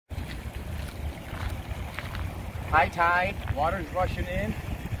High tide, water's rushing in.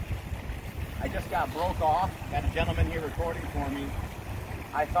 I just got broke off. Got a gentleman here recording for me.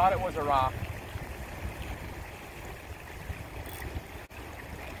 I thought it was a rock.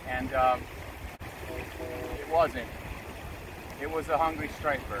 And it wasn't. It was a hungry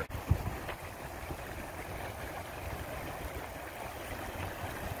striper.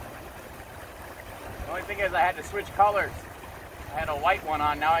 The only thing is I had to switch colors. I had a white one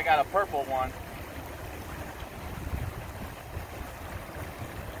on, now I got a purple one.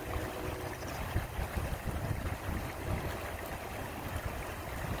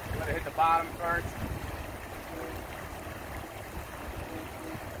 Let it hit the bottom first.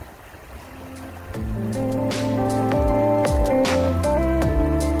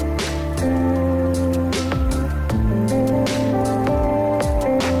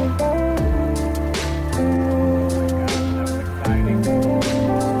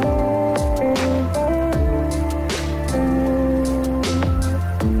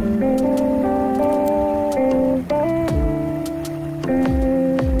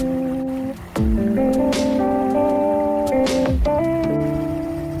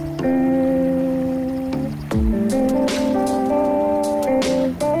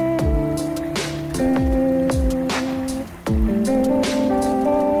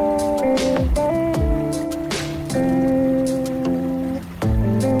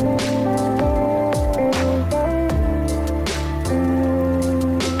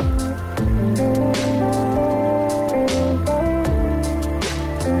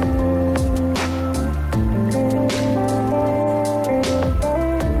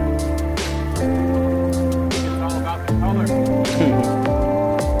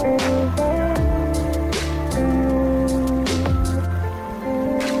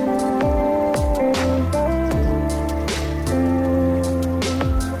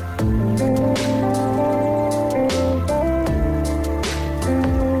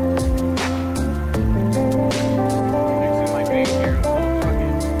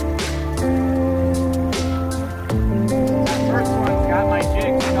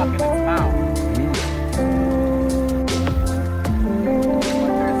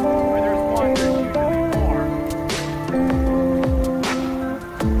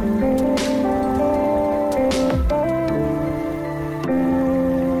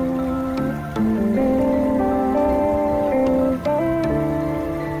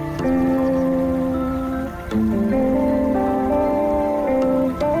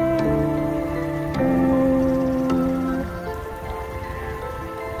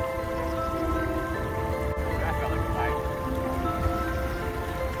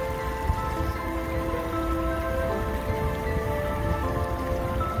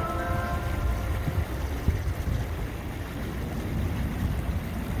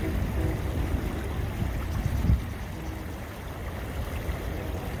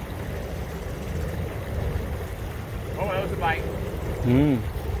 Bite.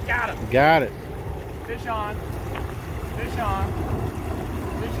 Got him. Got it. Fish on. Fish on.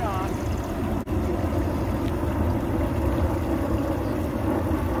 Fish on.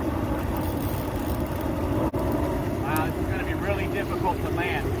 Wow, this is going to be really difficult to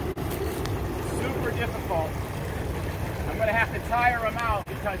land. Super difficult. I'm going to have to tire him out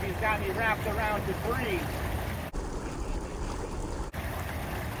because he's got me wrapped around debris.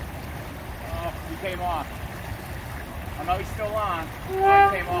 Oh, he came off. Oh no, he's still on. Oh,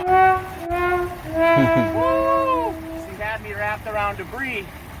 he came off. Woo! He had me wrapped around debris,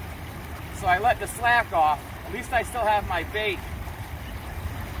 so I let the slack off. At least I still have my bait.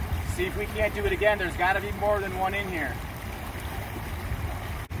 See if we can't do it again. There's got to be more than one in here.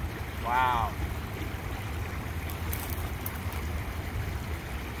 Wow.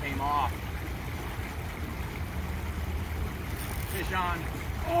 Came off. Fish on.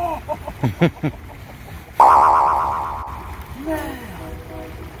 Oh!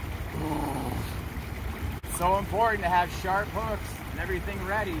 So important to have sharp hooks and everything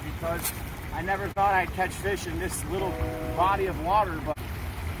ready because I never thought I'd catch fish in this little body of water, but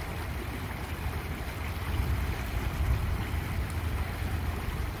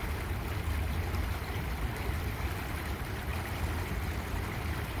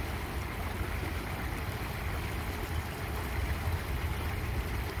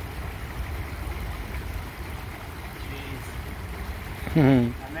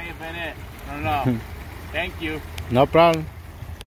that may have been it. I don't know. Thank you. No problem.